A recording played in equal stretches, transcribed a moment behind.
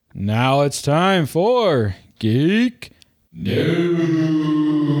Now it's time for Geek News.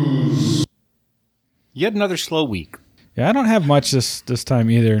 Yet another slow week. Yeah, I don't have much this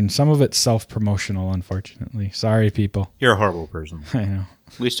time either, and some of it's self-promotional, unfortunately. Sorry, people. You're a horrible person. I know.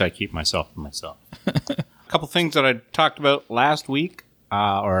 At least I keep myself to myself. A couple things that I talked about last week,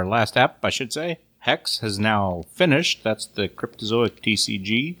 or last ep, I should say. Hex has now finished. That's the Cryptozoic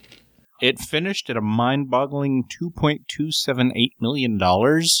TCG. It finished at a mind-boggling $2.278 million.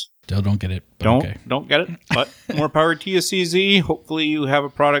 Still don't get it. Don't get it. But more power to you, CZ. Hopefully you have a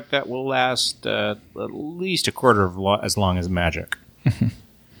product that will last at least a quarter of as long as Magic.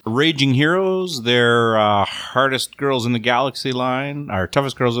 Raging Heroes, their hardest girls in the galaxy line, our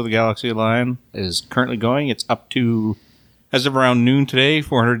toughest girls of the galaxy line, is currently going. It's up to, as of around noon today,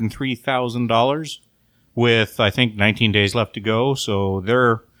 $403,000 with, I think, 19 days left to go. So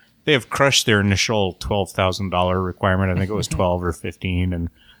they have crushed their initial $12,000 requirement. I think it was 12 or 15, and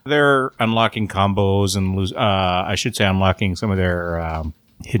they're unlocking combos and unlocking some of their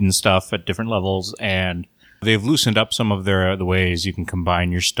hidden stuff at different levels, and they've loosened up some of the ways you can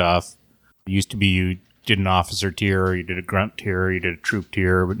combine your stuff. It used to be you did an officer tier, you did a grunt tier, you did a troop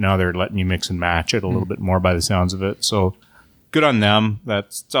tier, but now they're letting you mix and match it a little bit more by the sounds of it. So good on them.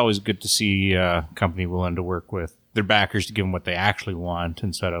 It's always good to see a company willing to work with their backers to give them what they actually want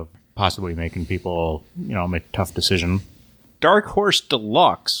instead of possibly making people, make a tough decision. Dark Horse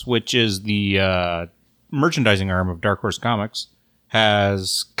Deluxe, which is the merchandising arm of Dark Horse Comics,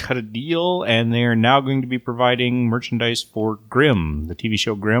 has cut a deal, and they're now going to be providing merchandise for Grimm, the TV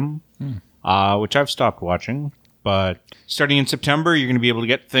show Grimm, which I've stopped watching. But starting in September, you're going to be able to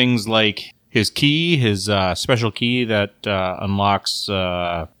get things like his key, his special key that unlocks...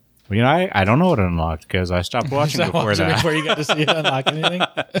 I don't know what it unlocked because I stopped watching before that. Before you got to see it unlock anything?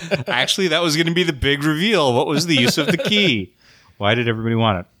 Actually, that was going to be the big reveal. What was the use of the key? Why did everybody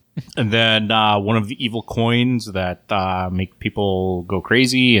want it? And then one of the evil coins that make people go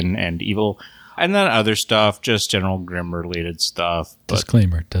crazy and evil. And then other stuff, just general Grimm-related stuff.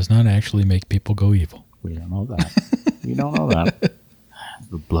 Disclaimer, does not actually make people go evil. We don't know that. We don't know that.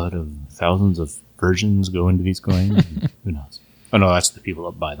 The blood of thousands of virgins go into these coins. Who knows? Oh, no, that's the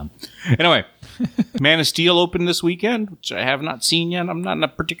people that buy them. Anyway, Man of Steel opened this weekend, which I have not seen yet. I'm not in a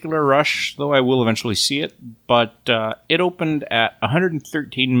particular rush, though I will eventually see it. But it opened at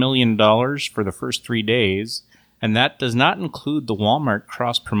 $113 million for the first 3 days, and that does not include the Walmart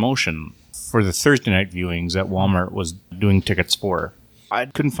cross-promotion for the Thursday night viewings that Walmart was doing tickets for. I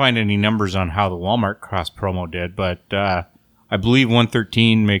couldn't find any numbers on how the Walmart cross-promo did, but... I believe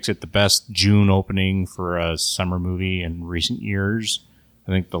 113 makes it the best June opening for a summer movie in recent years.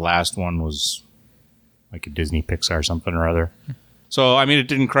 I think the last one was like a Disney Pixar something or other. So, it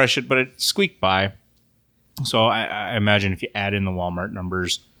didn't crush it, but it squeaked by. So I imagine if you add in the Walmart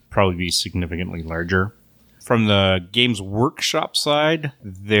numbers, probably be significantly larger. From the Games Workshop side,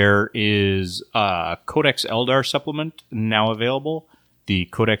 there is a Codex Eldar supplement now available, the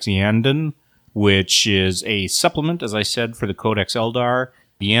Codex Yandon, which is a supplement, as I said, for the Codex Eldar.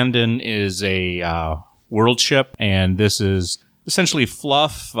 The Yandon is a world ship, and this is essentially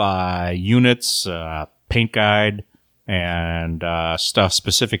fluff, units, paint guide, and stuff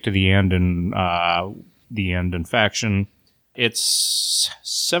specific to the Yandon faction. It's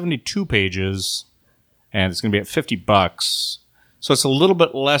 72 pages, and it's going to be at $50. So it's a little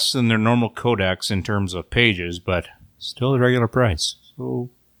bit less than their normal Codex in terms of pages, but still the regular price. So...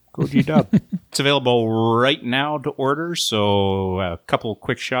 go G-Dub. It's available right now to order, so a couple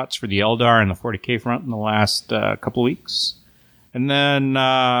quick shots for the Eldar and the 40K front in the last couple weeks. And then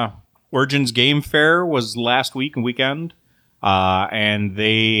Origins Game Fair was last week and weekend, and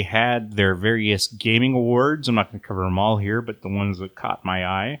they had their various gaming awards. I'm not going to cover them all here, but the ones that caught my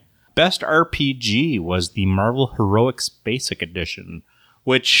eye. Best RPG was the Marvel Heroics Basic Edition,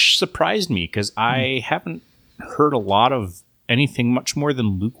 which surprised me because I haven't heard a lot of anything much more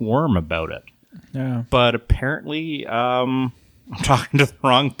than lukewarm about it. Yeah. But apparently, I'm talking to the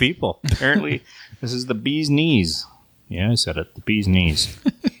wrong people. Apparently, this is the bee's knees. Yeah, I said it. The bee's knees.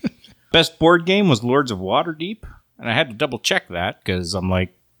 Best board game was Lords of Waterdeep. And I had to double check that because I'm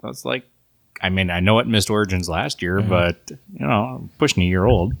like, I know it missed Origins last year, but, pushing a year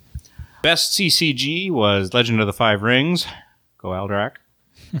old. Best CCG was Legend of the Five Rings. Go Alderac.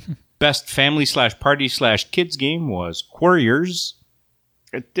 Best family/party/kids game was Warriors.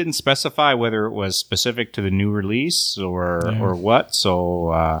 It didn't specify whether it was specific to the new release or what,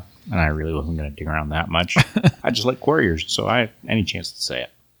 so and I really wasn't going to dig around that much. I just like Warriors, so I had any chance to say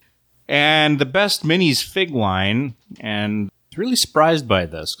it. And the best minis fig line, and really surprised by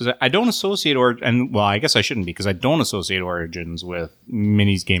this because I don't associate I guess I shouldn't be because I don't associate Origins with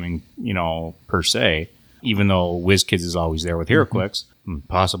minis gaming, per se, even though WizKids is always there with HeroClix.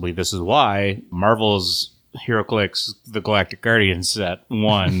 Possibly this is why Marvel's HeroClix, the Galactic Guardian set,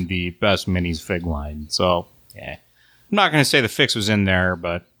 won the best minis fig line. So, yeah. I'm not going to say the fix was in there,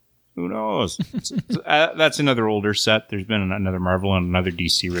 but who knows? That's another older set. There's been another Marvel and another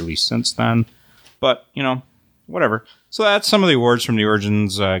DC release since then. But, whatever. So that's some of the awards from the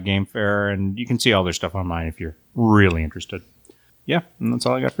Origins Game Fair, and you can see all their stuff online if you're really interested. Yeah, and that's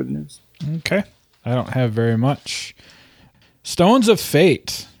all I got for the news. Okay. I don't have very much. Stones of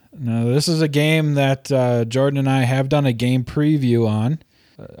Fate. Now, this is a game that Jordan and I have done a game preview on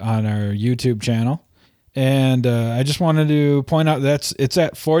our YouTube channel. And I just wanted to point out that it's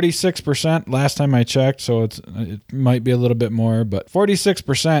at 46% last time I checked, so it might be a little bit more, but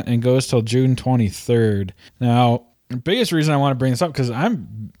 46% and goes till June 23rd. Now, the biggest reason I want to bring this up because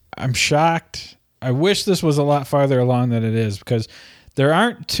I'm shocked. I wish this was a lot farther along than it is because there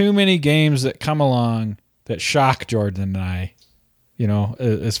aren't too many games that come along that shock Jordan and I,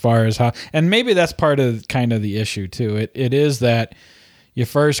 as far as how, and maybe that's part of kind of the issue too. It is that you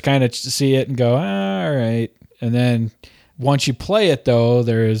first kind of see it and go, all right. And then once you play it, though,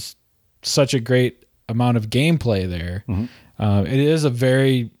 there is such a great amount of gameplay there. Mm-hmm. It is a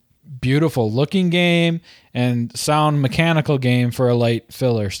very beautiful looking game and sound mechanical game for a light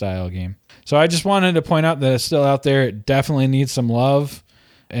filler style game. So I just wanted to point out that it's still out there. It definitely needs some love.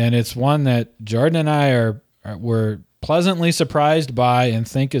 And it's one that Jordan and I were pleasantly surprised by and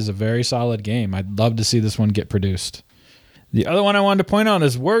think is a very solid game. I'd love to see this one get produced. The other one I wanted to point out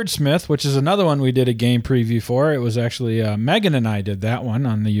is Wordsmith, which is another one we did a game preview for. It was actually Megan and I did that one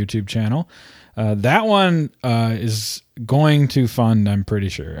on the YouTube channel. That one is going to fund, I'm pretty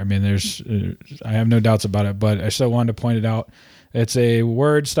sure. I mean, I have no doubts about it, but I still wanted to point it out. It's a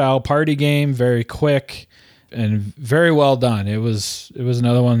word-style party game, very quick and very well done. It was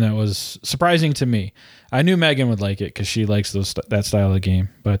another one that was surprising to me. I knew Megan would like it because she likes that style of game.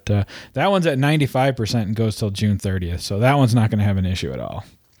 But that one's at 95% and goes till June 30th. So that one's not going to have an issue at all.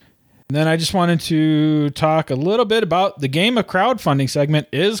 And then I just wanted to talk a little bit about the game of crowdfunding segment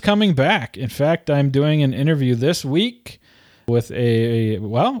is coming back. In fact, I'm doing an interview this week with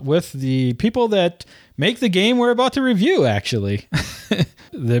with the people that make the game we're about to review, actually.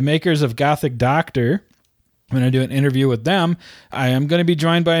 The makers of Gothic Doctor. I'm going to do an interview with them. I am going to be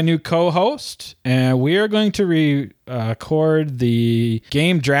joined by a new co-host, and we are going to record the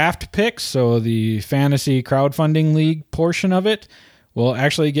game draft picks, so the fantasy crowdfunding league portion of it will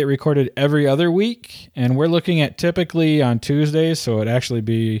actually get recorded every other week, and we're looking at typically on Tuesdays, so it'd actually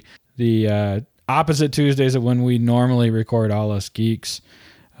be the opposite Tuesdays of when we normally record All Us Geeks.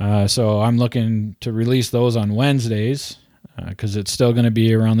 So I'm looking to release those on Wednesdays, because it's still going to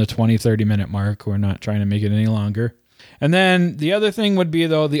be around the 20-30 minute mark. We're not trying to make it any longer. And then the other thing would be,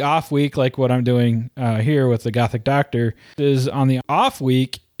 though, the off week, like what I'm doing here with the Gothic Doctor, is on the off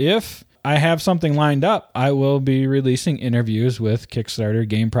week, if I have something lined up, I will be releasing interviews with Kickstarter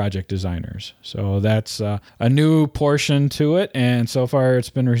game project designers. So that's a new portion to it, and so far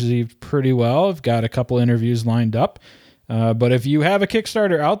it's been received pretty well. I've got a couple interviews lined up. But if you have a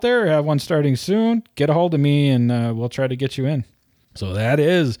Kickstarter out there or have one starting soon, get a hold of me and we'll try to get you in. So that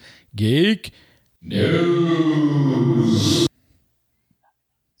is Geek News.